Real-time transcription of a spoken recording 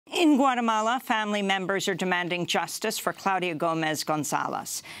In Guatemala, family members are demanding justice for Claudia Gómez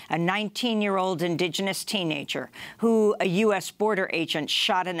Gonzalez, a 19-year-old indigenous teenager who a U.S. border agent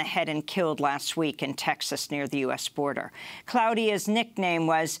shot in the head and killed last week in Texas near the U.S. border. Claudia's nickname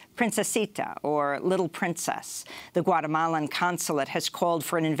was Princesita, or Little Princess. The Guatemalan consulate has called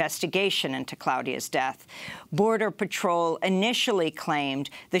for an investigation into Claudia's death. Border Patrol initially claimed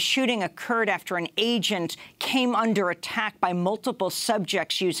the shooting occurred after an agent came under attack by multiple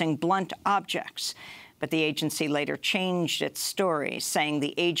subjects using blunt objects. But the agency later changed its story, saying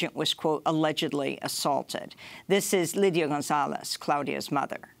the agent was, quote, allegedly assaulted. This is Lidia Gonzalez, Claudia's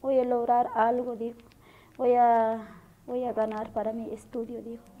mother. Voy a lograr algo, dijo. Voy a ganar para mi estudio,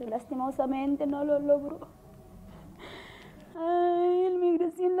 dijo. Pero lastimosamente no lo logró. Ay, el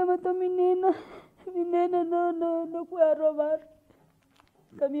migración la mató a mi nena. Mi nena no fue a robar.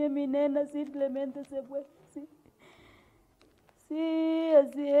 También mi nena simplemente se fue. Sí. Sí,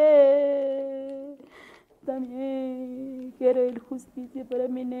 así es. También quiero ir justicia para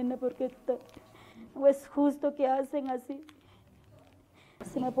mi nena porque no es justo que hacen así.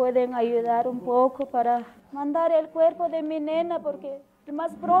 Si me pueden ayudar un poco para mandar el cuerpo de mi nena porque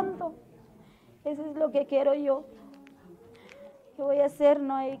más pronto. Eso es lo que quiero yo. ¿Qué voy a hacer?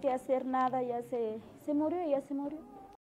 No hay que hacer nada, ya se murió, ya se murió.